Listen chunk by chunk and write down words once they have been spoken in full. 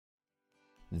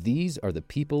These are the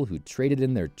people who traded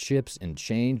in their chips and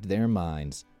changed their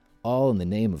minds, all in the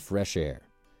name of fresh air.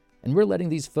 And we're letting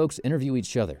these folks interview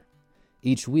each other.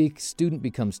 Each week, student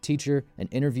becomes teacher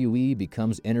and interviewee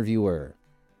becomes interviewer.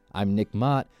 I'm Nick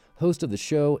Mott, host of the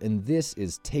show, and this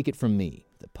is Take It From Me,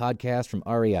 the podcast from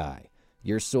REI,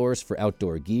 your source for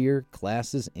outdoor gear,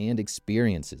 classes, and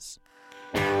experiences.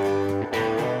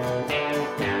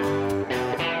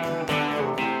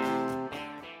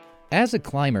 As a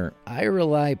climber, I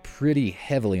rely pretty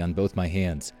heavily on both my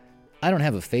hands. I don't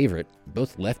have a favorite.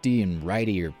 Both lefty and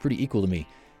righty are pretty equal to me.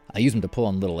 I use them to pull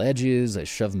on little edges, I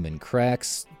shove them in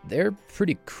cracks. They're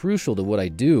pretty crucial to what I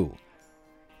do.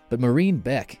 But Maureen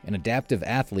Beck, an adaptive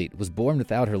athlete, was born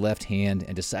without her left hand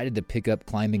and decided to pick up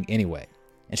climbing anyway.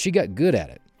 And she got good at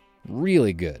it.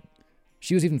 Really good.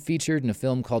 She was even featured in a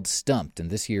film called Stumped in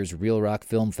this year's Reel Rock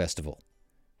Film Festival.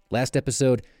 Last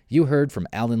episode, you heard from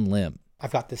Alan Lim.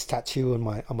 I've got this tattoo on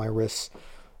my wrist.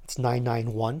 It's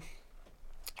 991,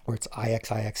 or it's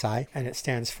IXIXI, and it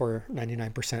stands for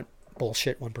 99%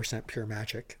 bullshit, 1% pure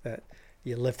magic. That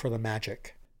you live for the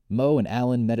magic. Mo and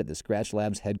Alan met at the Scratch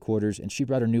Labs headquarters, and she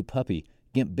brought her new puppy,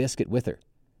 Gimp Biscuit, with her.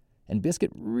 And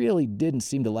Biscuit really didn't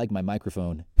seem to like my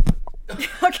microphone.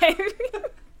 Okay.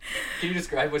 Can you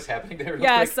describe what's happening there?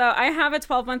 Yeah, so I have a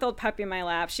 12-month-old puppy in my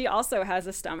lap. She also has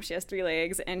a stump. She has 3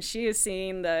 legs, and she is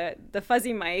seeing the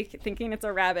fuzzy mic, thinking it's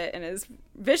a rabbit, and is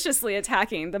viciously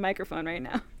attacking the microphone right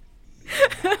now.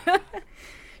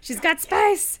 She's got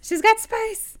spice. She's got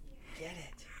spice. Get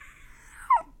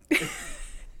it.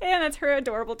 And that's her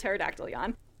adorable pterodactyl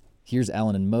yawn. Here's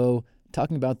Alan and Mo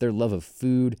talking about their love of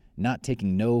food, not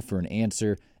taking no for an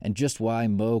answer, and just why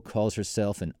Mo calls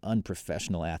herself an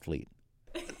unprofessional athlete.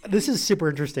 This is super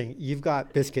interesting. You've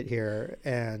got Biscuit here,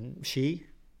 and she,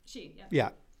 yeah. Yeah,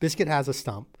 Biscuit has a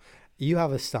stump. You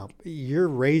have a stump. You're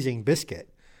raising Biscuit.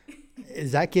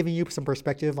 Is that giving you some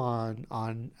perspective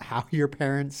on how your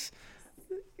parents,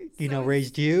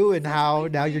 raised you, and how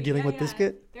now you're dealing with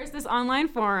Biscuit? There's this online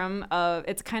forum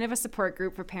it's kind of a support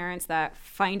group for parents that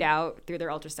find out through their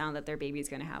ultrasound that their baby's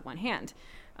going to have one hand,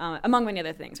 among many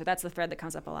other things. So that's the thread that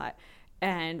comes up a lot.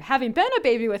 And having been a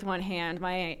baby with one hand,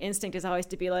 my instinct is always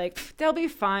to be like, they'll be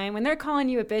fine. When they're calling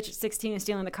you a bitch at 16 and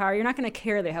stealing the car, you're not going to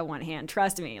care they have one hand.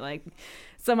 Trust me.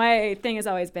 So my thing has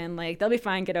always been like, they'll be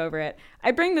fine. Get over it. I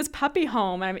bring this puppy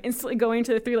home, and I'm instantly going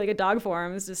to the 3-legged dog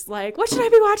forums, just like, what should I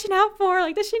be watching out for?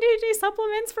 Like, does she need any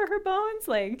supplements for her bones?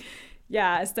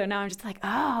 Yeah. So now I'm just like,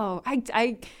 oh,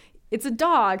 it's a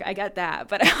dog. I get that.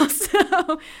 But I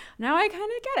also, now I kind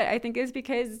of get it. I think it's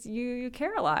because you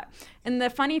care a lot. And the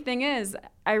funny thing is,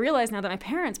 I realize now that my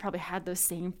parents probably had those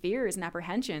same fears and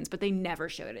apprehensions, but they never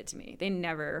showed it to me. They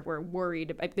never were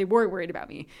worried. They were worried about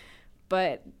me.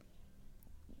 But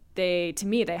they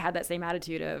had that same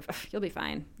attitude of, you'll be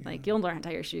fine. You'll learn how to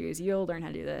tie your shoes. You'll learn how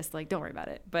to do this. Don't worry about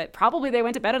it. But probably they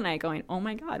went to bed at night going, oh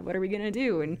my God, what are we going to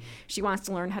do? And she wants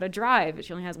to learn how to drive, but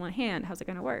she only has one hand. How's it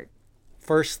going to work?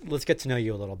 First, let's get to know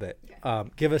you a little bit.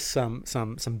 Give us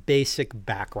some basic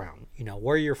background.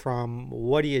 Where you're from,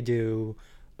 what do you do,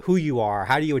 who you are,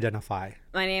 how do you identify?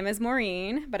 My name is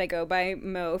Maureen, but I go by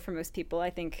Mo for most people. I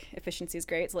think efficiency is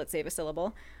great, so let's save a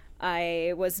syllable.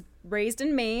 I was raised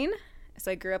in Maine, so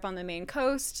I grew up on the Maine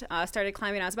coast. Started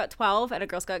climbing when I was about 12 at a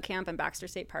Girl Scout camp in Baxter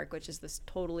State Park, which is this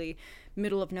totally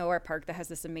middle of nowhere park that has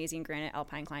this amazing granite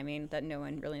alpine climbing that no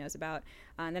one really knows about.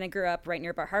 And then I grew up right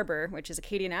near Bar Harbor, which is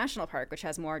Acadia National Park, which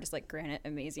has more just granite,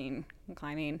 amazing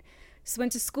climbing. So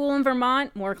went to school in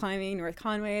Vermont, more climbing, North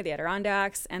Conway, the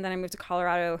Adirondacks, and then I moved to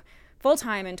Colorado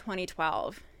full-time in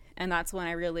 2012. And that's when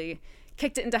I really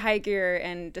kicked it into high gear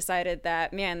and decided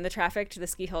that, man, the traffic to the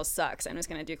ski hills sucks. I'm just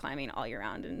going to do climbing all year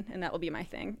round, and that will be my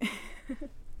thing.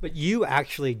 But you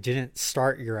actually didn't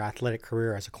start your athletic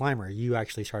career as a climber. You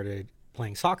actually started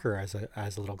playing soccer as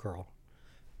a little girl.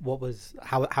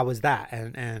 How was that?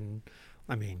 And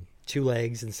I mean, 2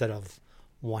 legs instead of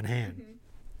one hand. Mm-hmm.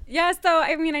 Yeah, so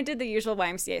I did the usual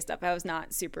YMCA stuff. I was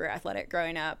not super athletic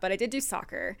growing up, but I did do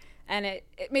soccer, and it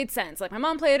made sense. My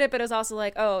mom played it, but it was also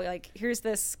here's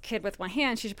this kid with one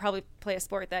hand. She should probably play a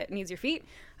sport that needs your feet.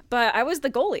 But I was the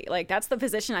goalie. That's the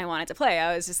position I wanted to play.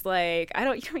 I was just you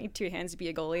don't need 2 hands to be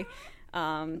a goalie.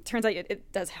 Turns out it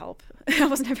does help. I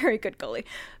wasn't a very good goalie.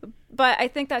 But I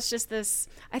think that's just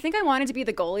I think I wanted to be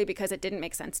the goalie because it didn't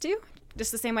make sense to.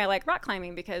 Just the same way I like rock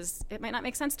climbing, because it might not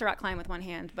make sense to rock climb with one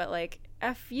hand, but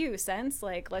F you, sense.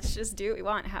 Let's just do what we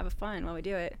want and have fun while we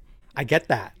do it. I get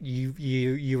that.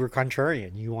 You were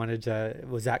contrarian. You wanted to,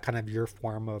 was that kind of your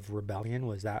form of rebellion?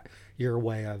 Was that your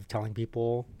way of telling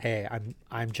people, hey,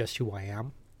 I'm just who I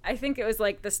am? I think it was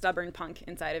the stubborn punk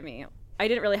inside of me. I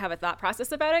didn't really have a thought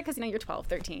process about it because, you're 12,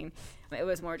 13. It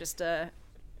was more just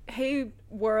hey,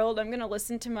 world, I'm going to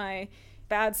listen to my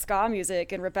bad ska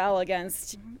music and rebel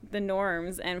against the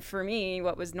norms. And for me,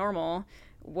 what was normal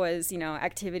was,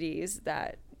 activities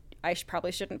that I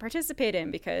probably shouldn't participate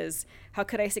in, because how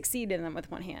could I succeed in them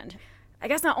with one hand? I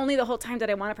guess not only the whole time did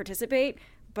I want to participate,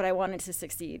 but I wanted to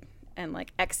succeed and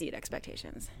exceed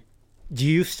expectations. Do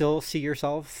you still see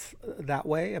yourself that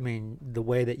way? I mean, the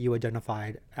way that you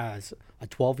identified as a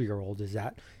 12-year-old, is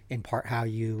that in part how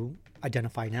you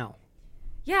identify now?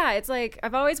 Yeah, it's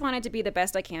I've always wanted to be the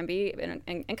best I can be in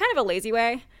kind of a lazy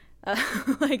way.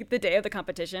 The day of the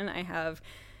competition, I have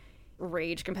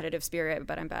rage competitive spirit,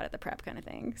 but I'm bad at the prep kind of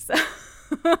thing. So,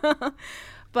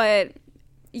 but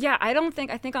yeah, I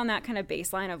think on that kind of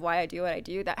baseline of why I do what I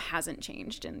do, that hasn't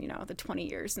changed in, the 20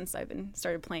 years since I've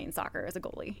started playing soccer as a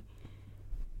goalie.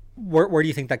 Where do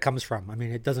you think that comes from? I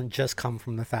mean, it doesn't just come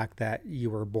from the fact that you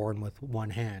were born with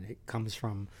one hand. It comes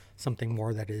from something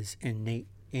more that is innate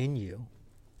in you.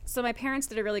 So my parents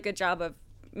did a really good job of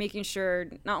making sure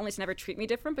not only to never treat me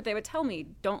different, but they would tell me,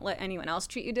 don't let anyone else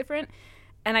treat you different.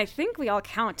 And I think we all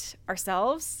count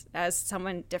ourselves as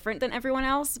someone different than everyone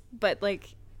else. But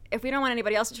if we don't want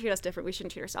anybody else to treat us different, we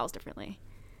shouldn't treat ourselves differently.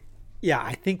 Yeah,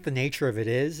 I think the nature of it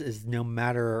is no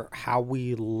matter how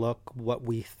we look, what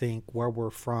we think, where we're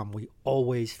from, we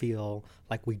always feel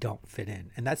like we don't fit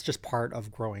in. And that's just part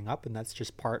of growing up, and that's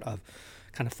just part of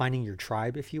kind of finding your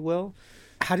tribe, if you will.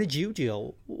 How did you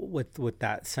deal with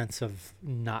that sense of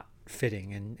not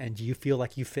fitting? And do you feel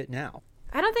like you fit now?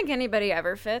 I don't think anybody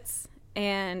ever fits.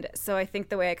 And so I think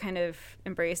the way I kind of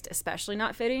embraced especially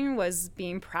not fitting was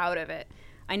being proud of it.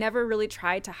 I never really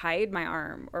tried to hide my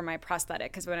arm or my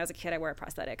prosthetic, because when I was a kid, I wore a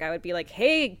prosthetic. I would be like,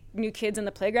 hey, new kids in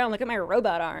the playground, look at my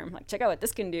robot arm. Check out what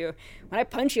this can do. When I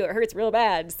punch you, it hurts real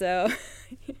bad. So,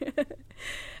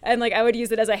 and I would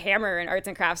use it as a hammer in arts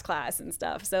and crafts class and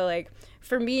stuff. So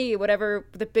for me, whatever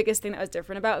the biggest thing that was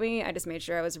different about me, I just made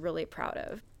sure I was really proud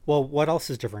of. Well, what else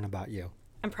is different about you?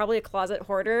 I'm probably a closet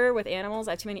hoarder with animals.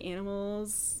 I have too many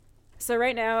animals. So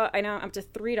right now, I know I'm up to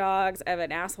 3 dogs. I have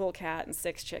an asshole cat and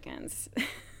 6 chickens.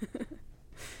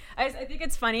 I think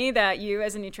it's funny that you,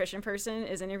 as a nutrition person,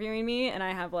 is interviewing me, and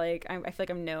I have I feel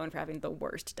like I'm known for having the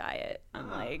worst diet on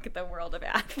the world of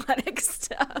athletic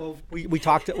stuff. Well, we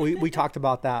talked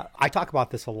about that. I talk about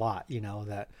this a lot.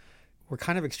 That we're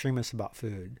kind of extremists about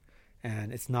food.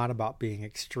 And it's not about being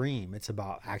extreme. It's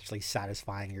about actually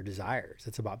satisfying your desires.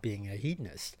 It's about being a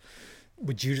hedonist.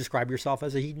 Would you describe yourself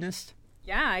as a hedonist?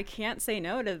 Yeah, I can't say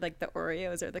no to the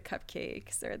Oreos or the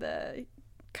cupcakes or the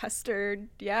custard.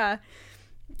 Yeah.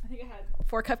 I think I had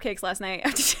 4 cupcakes last night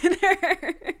after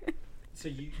dinner. So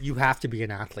you have to be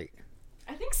an athlete.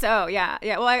 I think so. Yeah.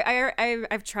 Yeah. Well,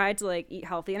 I've tried to eat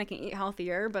healthy, and I can eat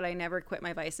healthier, but I never quit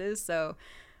my vices. So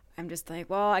I'm just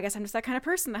well, I guess I'm just that kind of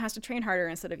person that has to train harder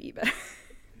instead of eat better.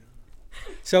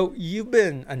 So you've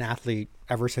been an athlete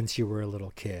ever since you were a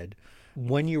little kid.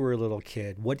 When you were a little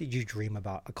kid, what did you dream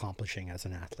about accomplishing as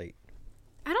an athlete?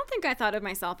 I don't think I thought of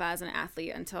myself as an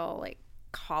athlete until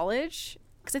college.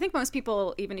 Because I think most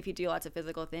people, even if you do lots of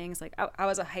physical things, I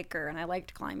was a hiker and I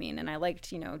liked climbing and I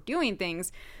liked, doing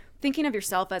things. Thinking of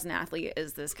yourself as an athlete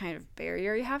is this kind of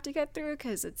barrier you have to get through,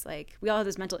 because it's we all have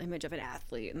this mental image of an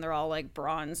athlete and they're all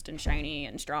bronzed and shiny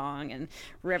and strong and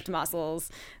ripped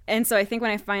muscles. And so I think when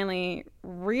I finally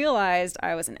realized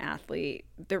I was an athlete,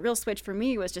 the real switch for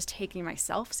me was just taking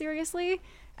myself seriously.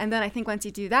 And then I think once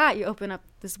you do that, you open up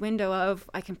this window of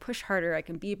I can push harder, I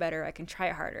can be better, I can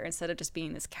try harder, instead of just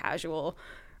being this casual,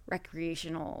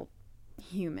 recreational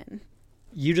human.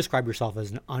 You describe yourself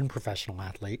as an unprofessional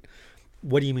athlete.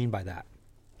 What do you mean by that?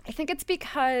 I think it's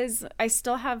because I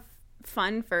still have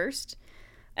fun first.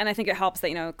 And I think it helps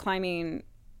that, climbing,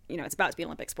 it's about to be an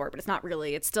Olympic sport, but it's not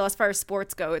really. It's still, as far as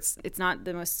sports go, it's not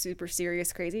the most super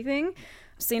serious, crazy thing.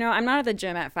 So, I'm not at the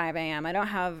gym at 5 a.m.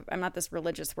 I'm not this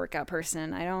religious workout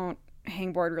person. I don't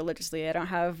hangboard religiously. I don't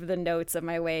have the notes of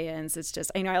my weigh-ins. It's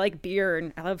just, I like beer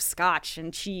and I love scotch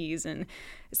and cheese. And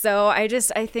so I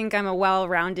think I'm a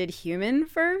well-rounded human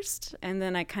first, and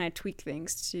then I kind of tweak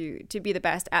things to be the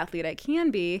best athlete I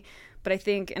can be. But I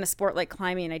think in a sport like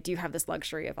climbing, I do have this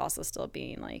luxury of also still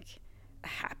being a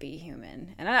happy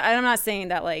human. And I'm not saying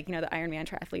that the Ironman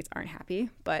triathletes aren't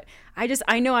happy, but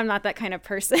I know I'm not that kind of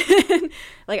person.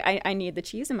 I need the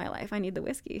cheese in my life. I need the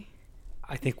whiskey.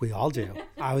 I think we all do.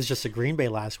 I was just at Green Bay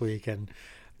last week and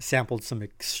sampled some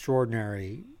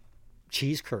extraordinary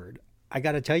cheese curd. I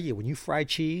got to tell you, when you fry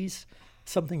cheese,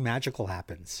 something magical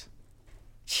happens.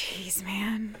 Cheese,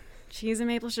 man. Cheese and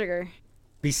maple sugar.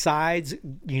 Besides,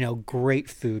 great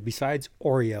food, besides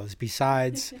Oreos,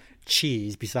 besides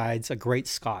cheese, besides a great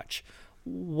scotch,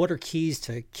 what are keys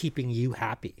to keeping you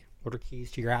happy? What are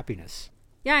keys to your happiness?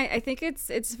 Yeah, I think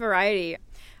it's variety.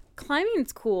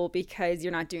 Climbing's cool because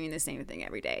you're not doing the same thing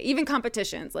every day. Even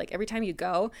competitions, like every time you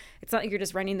go, it's not like you're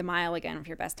just running the mile again with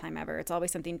your best time ever. It's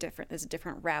always something different. There's a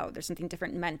different route. There's something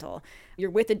different mental. You're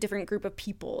with a different group of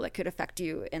people that could affect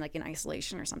you in like in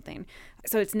isolation or something.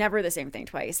 So it's never the same thing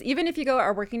twice. Even if you go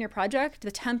are working your project,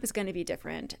 the temp is going to be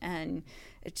different, and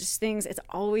it's just things. It's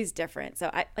always different.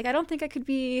 So I don't think I could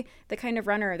be the kind of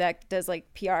runner that does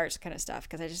like PRs kind of stuff,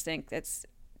 because I just think that's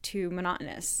too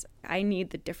monotonous. I need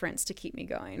the difference to keep me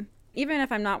going. Even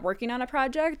if I'm not working on a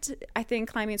project, I think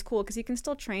climbing is cool because you can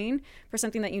still train for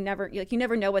something that you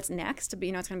never know what's next, but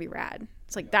you know it's going to be rad.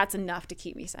 It's like that's enough to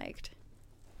keep me psyched.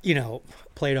 You know,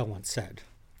 Plato once said,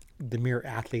 the mere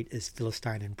athlete is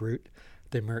Philistine and brute,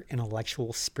 the mere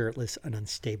intellectual, spiritless, and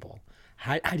unstable.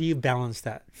 How do you balance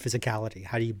that physicality?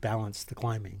 How do you balance the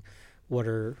climbing? What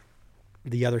are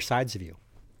the other sides of you?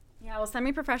 Yeah, well,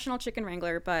 semi-professional chicken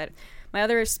wrangler, but my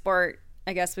other sport,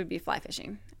 I guess, would be fly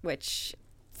fishing, which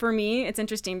for me, it's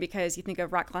interesting because you think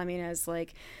of rock climbing as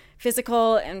like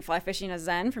physical and fly fishing as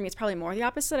zen. For me, it's probably more the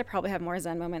opposite. I probably have more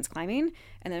zen moments climbing,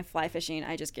 and then fly fishing,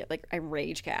 I just get like, I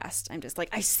rage cast. I'm just like,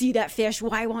 I see that fish.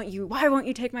 Why won't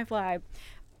you take my fly?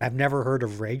 I've never heard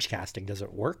of rage casting. Does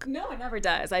it work? No, it never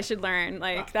does. I should learn.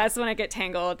 Like, that's when I get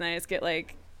tangled and I just get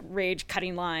like rage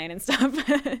cutting line and stuff.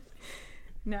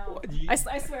 No, I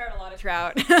swear at a lot of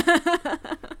trout.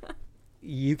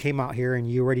 You came out here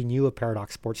and you already knew of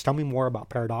Paradox Sports. Tell me more about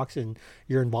Paradox and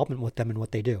your involvement with them and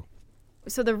what they do.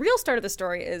 So the real start of the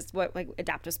story is what like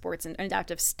adaptive sports and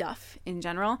adaptive stuff in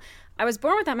general. I was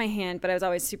born without my hand, but I was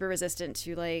always super resistant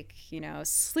to like, you know,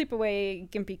 sleepaway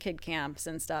gimpy kid camps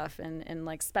and stuff and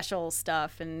like special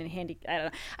stuff and handy. I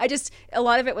don't know. A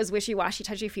lot of it was wishy-washy,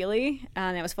 touchy-feely.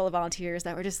 And it was full of volunteers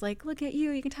that were just like, look at you,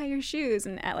 you can tie your shoes.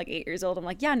 And at like 8 years old, I'm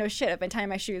like, yeah, no shit. I've been tying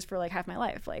my shoes for like half my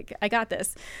life. Like, I got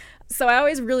this. So I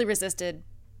always really resisted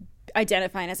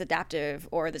identifying as adaptive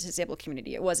or the disabled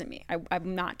community. It wasn't me.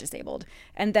 I'm not disabled.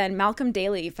 And then Malcolm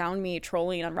Daly found me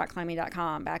trolling on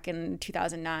rockclimbing.com back in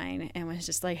 2009 and was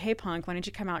just like, hey, punk, why don't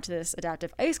you come out to this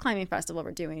adaptive ice climbing festival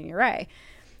we're doing in Ouray?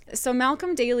 So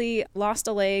Malcolm Daly lost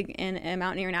a leg in a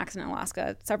mountaineering accident in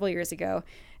Alaska several years ago.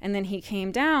 And then he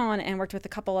came down and worked with a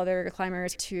couple other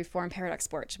climbers to form Paradox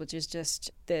Sports, which is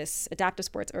just this adaptive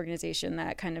sports organization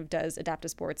that kind of does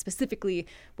adaptive sports specifically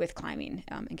with climbing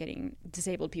and getting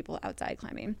disabled people outside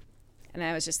climbing. And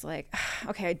I was just like,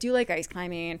 okay, I do like ice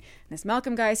climbing. And this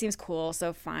Malcolm guy seems cool,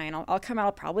 so fine. I'll come out.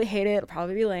 I'll probably hate it. It'll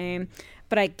probably be lame.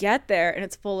 But I get there, and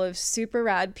it's full of super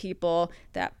rad people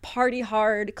that party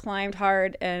hard, climbed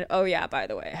hard, and oh yeah, by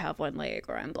the way, I have one leg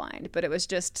or I'm blind. But it was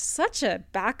just such a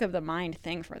back-of-the-mind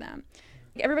thing for them.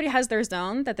 Everybody has their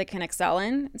zone that they can excel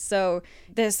in. So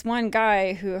this one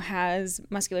guy who has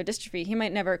muscular dystrophy, he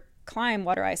might never climb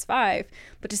Water Ice 5,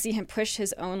 but to see him push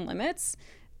his own limits,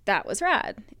 that was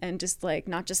rad. And just like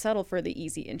not just settle for the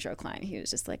easy intro climb. He was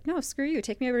just like, no, screw you.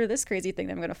 Take me over to this crazy thing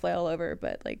that I'm going to flail over,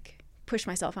 but like push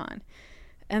myself on.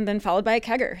 And then followed by a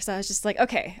kegger. So I was just like,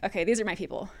 okay, these are my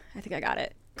people. I think I got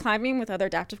it. Climbing with other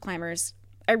adaptive climbers,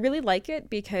 I really like it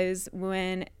because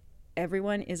when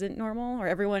everyone isn't normal or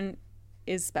everyone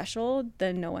is special,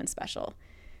 then no one's special.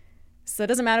 So it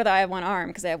doesn't matter that I have one arm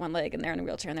because I have one leg and they're in a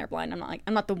wheelchair and they're blind.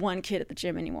 I'm not the one kid at the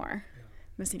gym anymore,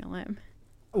 missing a limb.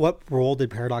 What role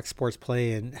did Paradox Sports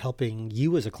play in helping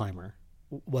you as a climber?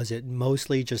 Was it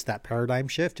mostly just that paradigm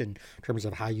shift in terms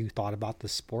of how you thought about the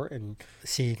sport and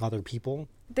seeing other people?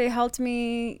 They helped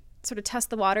me sort of test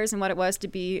the waters and what it was to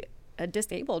be a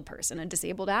disabled person, a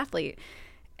disabled athlete.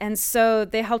 And so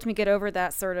they helped me get over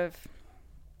that sort of,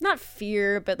 not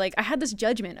fear, but like I had this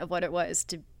judgment of what it was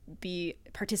to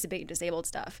participate in disabled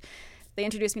stuff. They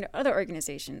introduced me to other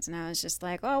organizations and I was just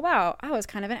like, oh, wow, I was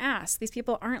kind of an ass. These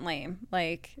people aren't lame.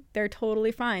 Like, they're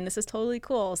totally fine. This is totally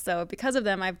cool. So because of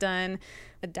them, I've done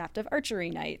adaptive archery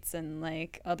nights and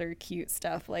like other cute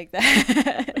stuff like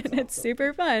that. And it's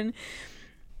super fun.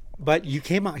 But you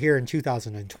came out here in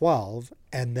 2012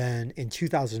 and then in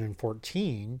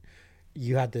 2014,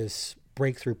 you had this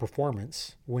breakthrough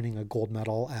performance, winning a gold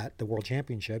medal at the World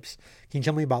Championships. Can you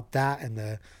tell me about that and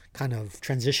the kind of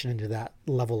transition into that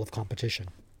level of competition?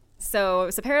 So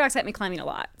Paradox had me climbing a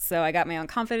lot. So I got my own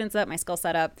confidence up, my skill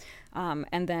set up.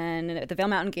 And then the Vail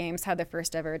Mountain Games had their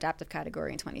first ever adaptive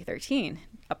category in 2013.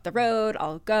 Up the road,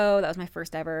 I'll go. That was my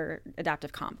first ever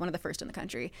adaptive comp, one of the first in the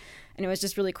country. And it was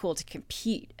just really cool to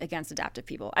compete against adaptive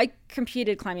people. I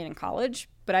competed climbing in college,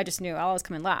 but I just knew I'll always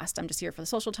come in last. I'm just here for the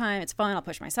social time. It's fun. I'll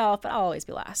push myself, but I'll always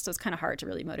be last. So it's kind of hard to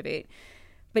really motivate.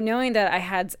 But knowing that I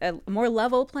had a more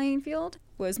level playing field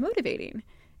was motivating.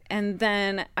 And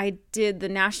then I did the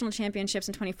national championships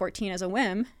in 2014 as a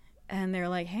whim. And they're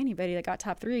like, hey, anybody that got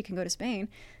top 3 can go to Spain.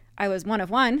 I was one of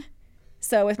one.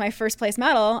 So with my first place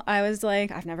medal, I was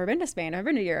like, I've never been to Spain. I've never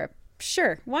been to Europe.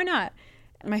 Sure, why not?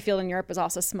 And my field in Europe was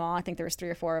also small. I think there was 3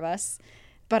 or 4 of us.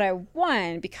 But I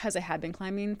won because I had been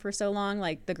climbing for so long.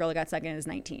 Like the girl that got second is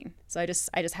 19. So I just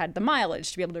had the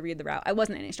mileage to be able to read the route. I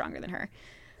wasn't any stronger than her.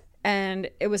 And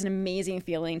it was an amazing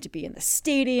feeling to be in the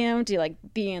stadium, to like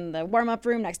be in the warm-up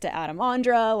room next to Adam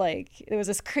Ondra. Like it was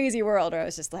this crazy world where I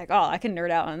was just like, oh, I can nerd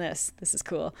out on this. This is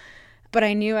cool. But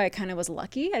I knew I kind of was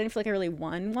lucky. I didn't feel like I really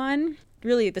won one.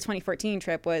 Really, the 2014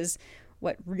 trip was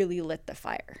what really lit the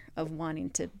fire of wanting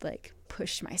to like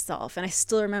push myself. And I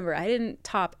still remember I didn't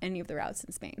top any of the routes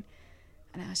in Spain.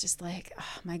 And I was just like,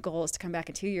 oh, my goal is to come back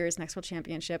in 2 years, next World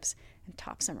Championships, and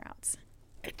top some routes.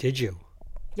 Did you?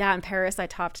 Yeah, in Paris, I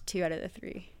topped 2 out of the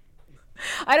 3.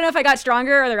 I don't know if I got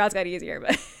stronger or the routes got easier,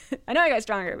 but I know I got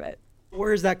stronger. But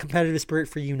where is that competitive spirit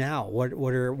for you now? What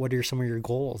are some of your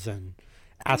goals and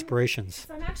aspirations?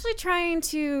 So I'm actually trying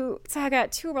to. So I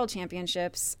got 2 World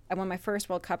Championships. I won my first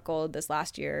World Cup gold this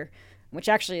last year, which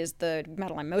actually is the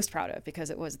medal I'm most proud of because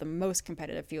it was the most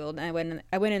competitive field. And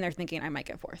I went in there thinking I might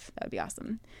get 4th. That would be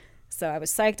awesome. So I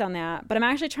was psyched on that. But I'm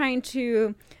actually trying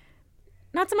to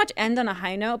not so much end on a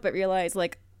high note, but realize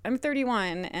like I'm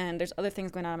 31 and there's other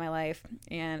things going on in my life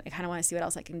and I kind of want to see what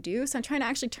else I can do. So I'm trying to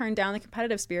actually turn down the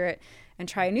competitive spirit and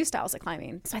try new styles of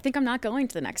climbing. So I think I'm not going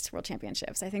to the next World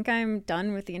Championships. I think I'm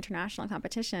done with the international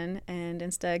competition and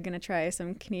instead going to try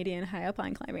some Canadian high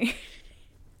alpine climbing.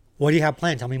 What do you have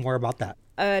planned? Tell me more about that.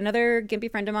 Another Gympie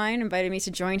friend of mine invited me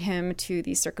to join him to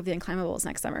the Circle of the Unclimbables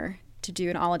next summer to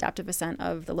do an all-adaptive ascent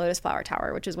of the Lotus Flower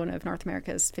Tower, which is one of North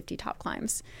America's 50 top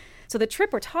climbs. So the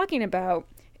trip we're talking about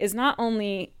is not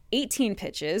only 18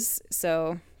 pitches,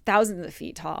 so thousands of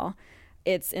feet tall.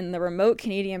 It's in the remote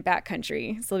Canadian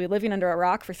backcountry. So we'll be living under a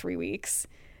rock for 3 weeks.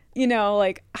 You know,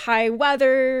 like high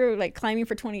weather, like climbing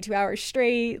for 22 hours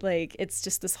straight. Like it's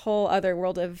just this whole other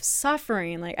world of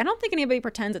suffering. Like I don't think anybody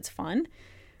pretends it's fun.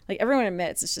 Like everyone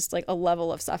admits it's just like a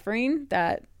level of suffering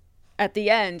that at the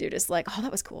end you're just like, oh,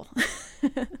 that was cool.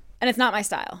 And it's not my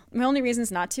style. My only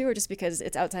reasons not to are just because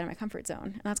it's outside of my comfort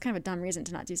zone. And that's kind of a dumb reason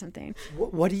to not do something.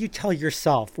 What do you tell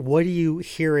yourself? What do you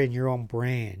hear in your own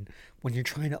brain when you're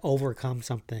trying to overcome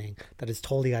something that is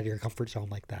totally out of your comfort zone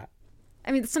like that?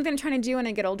 I mean, something I'm trying to do when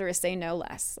I get older is say no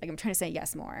less. Like I'm trying to say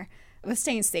yes more. With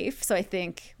staying safe. So I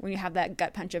think when you have that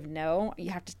gut punch of no, you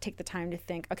have to take the time to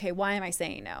think, okay, why am I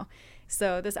saying no?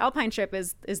 So this alpine trip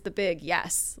is the big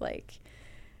yes. Like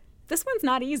this one's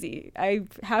not easy. I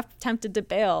have tempted to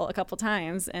bail a couple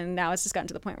times and now it's just gotten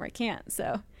to the point where I can't.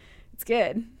 So it's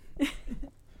good.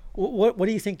 What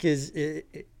do you think is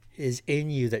in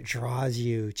you that draws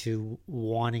you to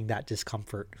wanting that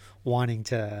discomfort, wanting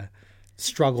to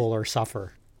struggle or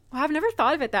suffer? Well, I've never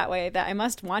thought of it that way, that I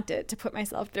must want it to put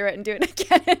myself through it and do it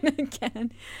again and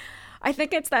again. I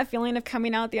think it's that feeling of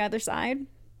coming out the other side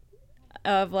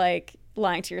of like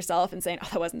lying to yourself and saying, oh,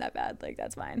 that wasn't that bad. Like,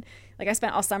 that's fine. Like I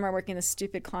spent all summer working this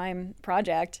stupid climb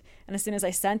project. And as soon as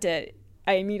I sent it,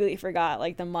 I immediately forgot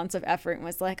like the months of effort and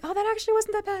was like, oh, that actually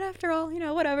wasn't that bad after all,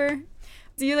 whatever.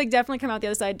 So you like definitely come out the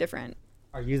other side different.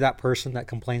 Are you that person that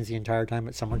complains the entire time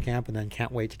at summer camp and then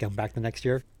can't wait to come back the next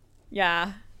year?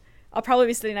 Yeah. I'll probably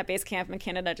be sitting at base camp in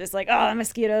Canada just like, oh, the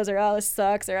mosquitoes, or oh, this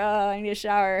sucks, or oh, I need a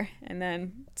shower, and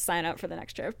then sign up for the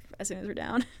next trip as soon as we're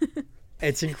down.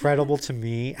 It's incredible to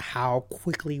me how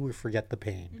quickly we forget the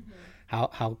pain,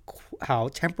 how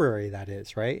temporary that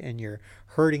is, right? And you're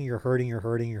hurting,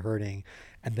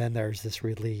 and then there's this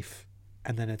relief,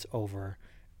 and then it's over,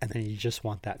 and then you just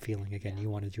want that feeling again. You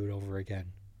want to do it over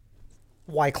again.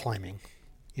 Why climbing?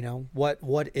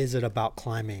 What is it about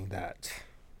climbing that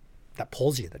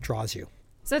pulls you, that draws you?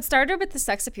 So it started with the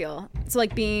sex appeal. So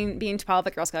like being 12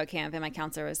 at Girl Scout camp, and my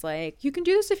counselor was like, you can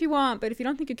do this if you want, but if you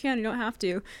don't think you can, you don't have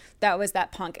to. That was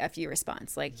that punk FU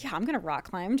response. Like, yeah, I'm going to rock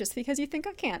climb just because you think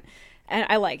I can't. And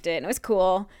I liked it, and it was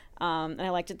cool. And I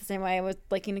liked it the same way I was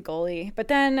liking a goalie. But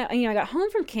then, I got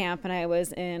home from camp, and I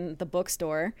was in the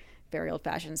bookstore, very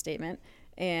old-fashioned statement,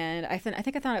 and I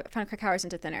found Krakauer's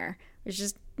Into Thin Air, which is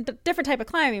just a different type of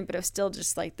climbing, but it was still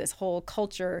just like this whole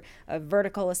culture of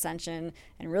vertical ascension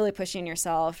and really pushing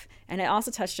yourself. And it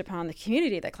also touched upon the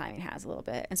community that climbing has a little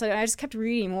bit. And so I just kept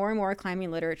reading more and more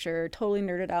climbing literature, totally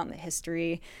nerded out in the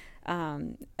history.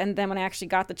 And then when I actually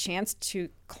got the chance to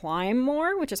climb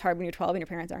more, which is hard when you're 12 and your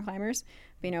parents aren't climbers,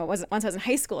 but, once I was in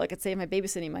high school, I could save my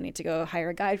babysitting money to go hire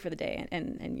a guide for the day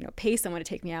and pay someone to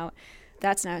take me out.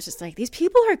 That's when I was just like, these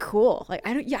people are cool. Like,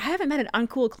 I haven't met an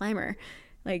uncool climber.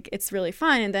 Like, it's really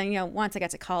fun. And then, once I got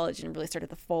to college and really started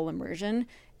the full immersion,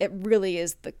 it really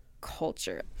is the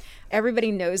culture.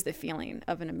 Everybody knows the feeling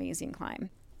of an amazing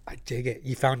climb. I dig it.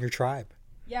 You found your tribe.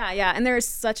 Yeah. And there's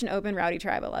such an open, rowdy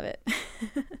tribe. I love it.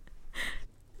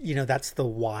 That's the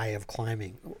why of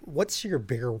climbing. What's your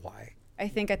bigger why? I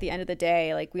think at the end of the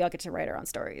day, like, we all get to write our own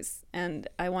stories. And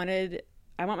I want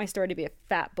my story to be a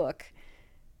fat book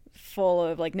full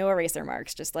of like no eraser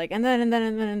marks, just like, and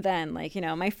then, like,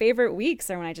 my favorite weeks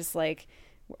are when I just like,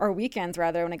 or weekends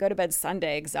rather, when I go to bed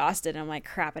Sunday exhausted and I'm like,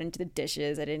 crap, I didn't do the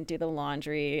dishes, I didn't do the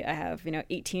laundry, I have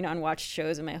 18 unwatched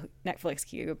shows in my Netflix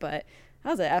queue, but that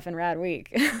was an effing rad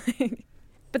week.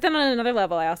 But then on another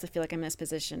level, I also feel like I'm in this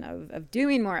position of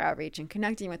doing more outreach and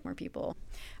connecting with more people.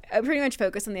 I pretty much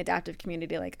focus on the adaptive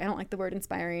community. Like, I don't like the word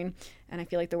inspiring, and I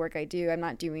feel like the work I do, I'm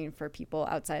not doing for people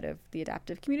outside of the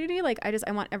adaptive community. Like,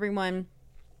 I want everyone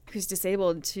who's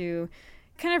disabled to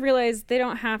kind of realize they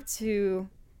don't have to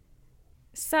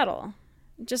settle,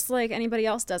 just like anybody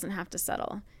else doesn't have to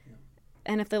settle. Yeah.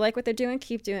 And if they like what they're doing,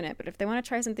 keep doing it. But if they want to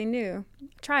try something new,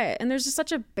 try it. And there's just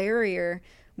such a barrier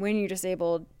when you're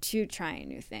disabled to trying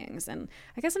new things. And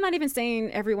I guess I'm not even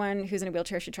saying everyone who's in a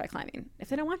wheelchair should try climbing. If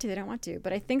they don't want to, they don't want to.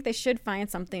 But I think they should find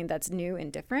something that's new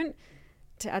and different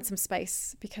to add some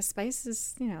spice, because spice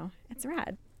is, it's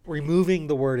rad. Removing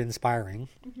the word inspiring,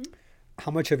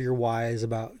 how much of your why is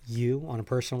about you on a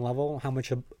personal level? How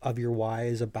much of your why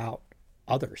is about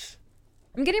others?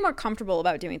 I'm getting more comfortable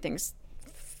about doing things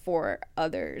for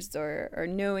others, or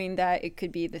knowing that it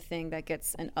could be the thing that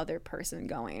gets an other person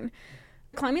going.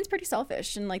 Climbing's pretty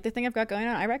selfish, and like the thing I've got going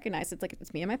on, I recognize it's like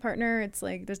it's me and my partner. It's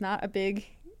like there's not a big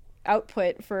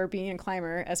output for being a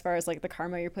climber as far as like the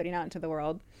karma you're putting out into the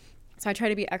world. So I try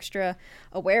to be extra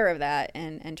aware of that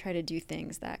and try to do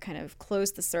things that kind of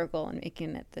close the circle and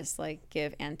making it this like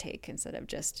give and take instead of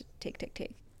just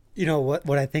take.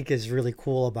 What I think is really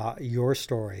cool about your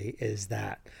story is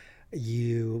that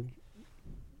you,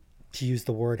 to use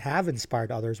the word, have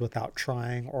inspired others without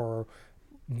trying or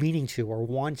meaning to or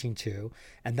wanting to,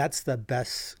 and that's the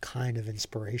best kind of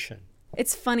inspiration.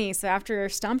 It's funny. So after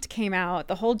Stumped came out,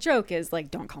 the whole joke is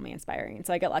like, don't call me inspiring.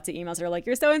 So I get lots of emails that are like,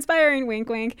 you're so inspiring, wink,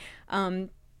 wink.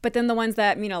 But then the ones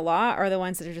that mean a lot are the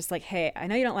ones that are just like, hey, I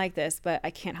know you don't like this, but I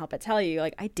can't help but tell you,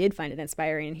 like, I did find it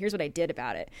inspiring, and here's what I did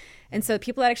about it. And so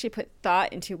people that actually put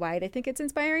thought into why they think it's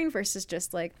inspiring versus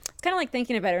just like, it's kind of like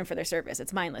thanking a veteran for their service.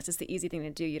 It's mindless. It's the easy thing to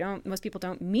do. Most people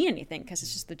don't mean anything because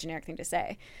it's just the generic thing to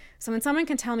say. So when someone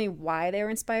can tell me why they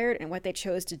were inspired and what they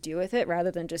chose to do with it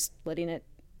rather than just letting it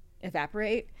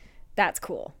evaporate, that's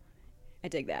cool. I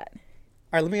dig that.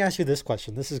 All right, let me ask you this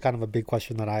question. This is kind of a big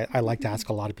question that I like to ask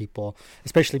a lot of people,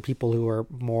 especially people who are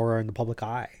more in the public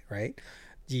eye, right?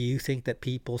 Do you think that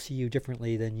people see you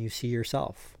differently than you see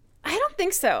yourself? I don't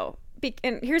think so.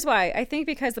 And here's why. I think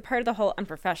because the part of the whole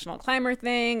unprofessional climber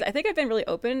thing, I think I've been really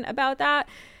open about that.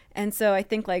 And so I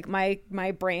think like my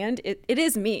brand, it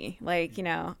is me. Like,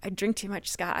 I drink too much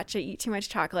scotch, I eat too much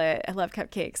chocolate, I love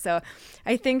cupcakes. So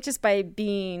I think just by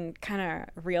being kind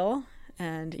of real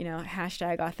and,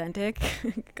 hashtag authentic,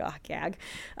 gag.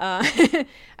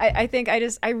 I think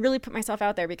I really put myself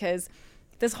out there because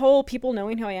this whole people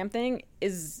knowing who I am thing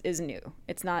is new.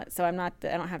 It's not, so I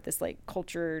don't have this like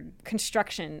cultured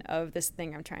construction of this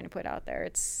thing I'm trying to put out there.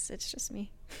 It's just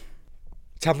me.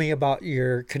 Tell me about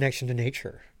your connection to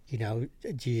nature.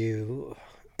 Do you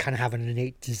kind of have an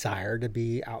innate desire to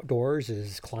be outdoors?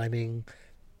 Is climbing,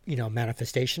 a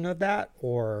manifestation of that?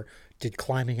 Or did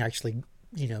climbing actually,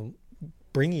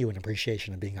 bring you an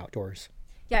appreciation of being outdoors?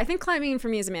 Yeah, I think climbing for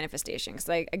me is a manifestation because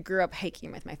I grew up hiking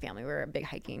with my family. We were a big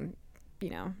hiking,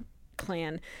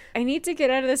 clan. I need to get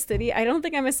out of the city. I don't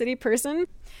think I'm a city person.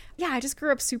 Yeah, I just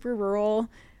grew up super rural,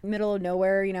 middle of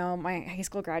nowhere. My high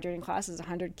school graduating class is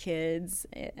 100 kids,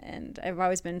 and I've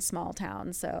always been small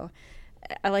town, so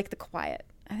I like the quiet.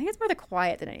 I think it's more the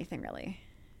quiet than anything, really.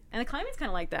 And the climbing's kind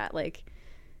of like that. Like,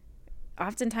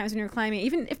 oftentimes when you're climbing,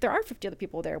 even if there are 50 other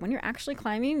people there, when you're actually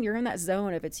climbing, you're in that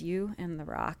zone of it's you and the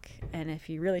rock. And if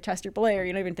you really trust your belayer,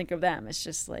 you don't even think of them. It's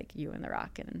just like you and the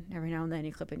rock. And every now and then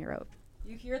you clip in your rope.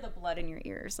 You hear the blood in your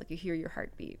ears, like you hear your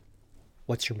heartbeat.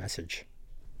 What's your message?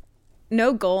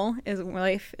 No goal in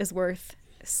life is worth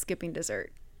skipping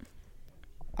dessert.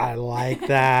 I like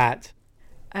that.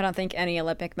 I don't think any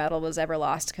Olympic medal was ever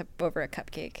lost over a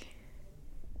cupcake.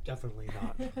 Definitely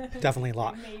not. Definitely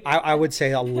not. I would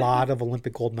say a lot of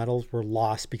Olympic gold medals were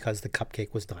lost because the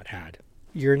cupcake was not had.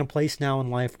 You're in a place now in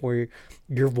life where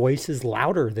your voice is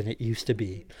louder than it used to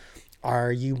be.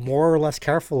 Are you more or less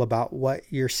careful about what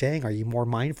you're saying? Are you more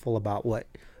mindful about what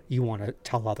you want to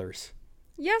tell others?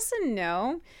 Yes and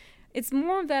no. It's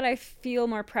more that I feel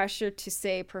more pressure to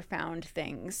say profound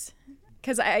things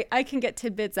because I can get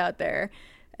tidbits out there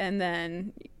and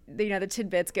then the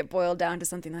tidbits get boiled down to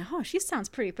something like, oh, she sounds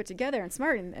pretty put together and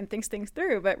smart and thinks things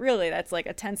through. But really, that's like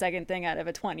a 10-second thing out of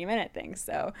a 20-minute thing.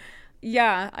 So,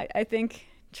 yeah, I think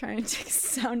trying to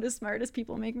sound as smart as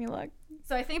people make me look.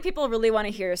 So I think people really want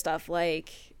to hear stuff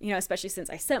like, especially since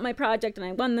I sent my project and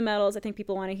I won the medals, I think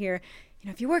people want to hear,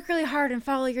 if you work really hard and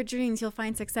follow your dreams, you'll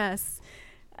find success.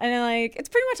 And it's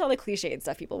pretty much all the cliched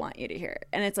stuff people want you to hear.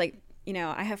 And it's like,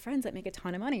 I have friends that make a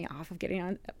ton of money off of getting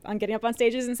up on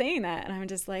stages and saying that. And I'm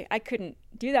just like, I couldn't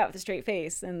do that with a straight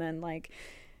face and then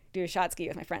do a shot ski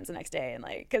with my friends the next day. And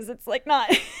cause it's not,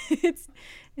 it's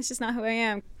just not who I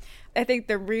am. I think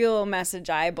the real message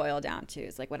I boil down to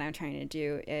is what I'm trying to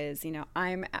do is,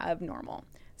 I'm abnormal.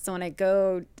 So when I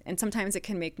go, and sometimes it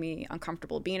can make me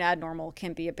uncomfortable. Being abnormal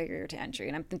can be a barrier to entry.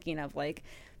 And I'm thinking of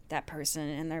that person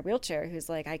in their wheelchair who's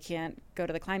I can't go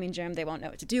to the climbing gym. They won't know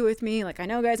what to do with me. I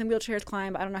know guys in wheelchairs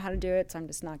climb, but I don't know how to do it. So I'm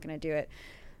just not going to do it.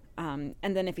 And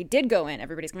then if he did go in,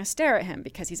 everybody's going to stare at him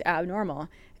because he's abnormal.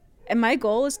 And my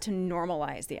goal is to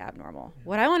normalize the abnormal.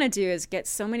 What I want to do is get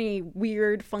so many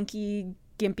weird, funky,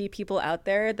 gimpy people out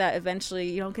there that eventually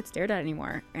you don't get stared at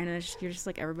anymore. And you're just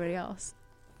like everybody else.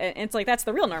 And it's that's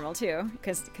the real normal too,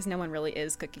 because no one really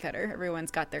is cookie cutter. Everyone's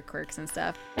got their quirks and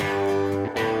stuff.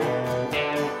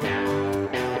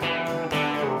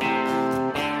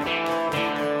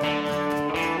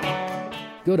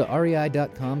 Go to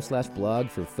rei.com/blog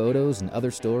for photos and other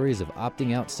stories of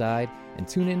opting outside, and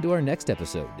tune in to our next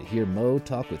episode to hear Mo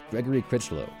talk with Gregory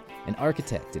Critchlow, an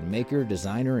architect and maker,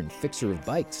 designer, and fixer of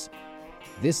bikes.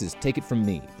 This is Take It From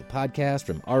Me, the podcast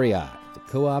from REI, the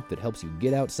co-op that helps you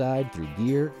get outside through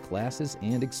gear, classes,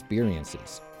 and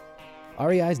experiences.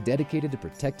 REI is dedicated to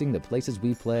protecting the places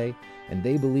we play, and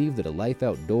they believe that a life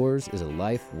outdoors is a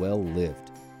life well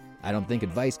lived. I don't think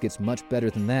advice gets much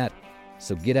better than that.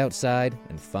 So get outside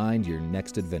and find your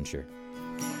next adventure.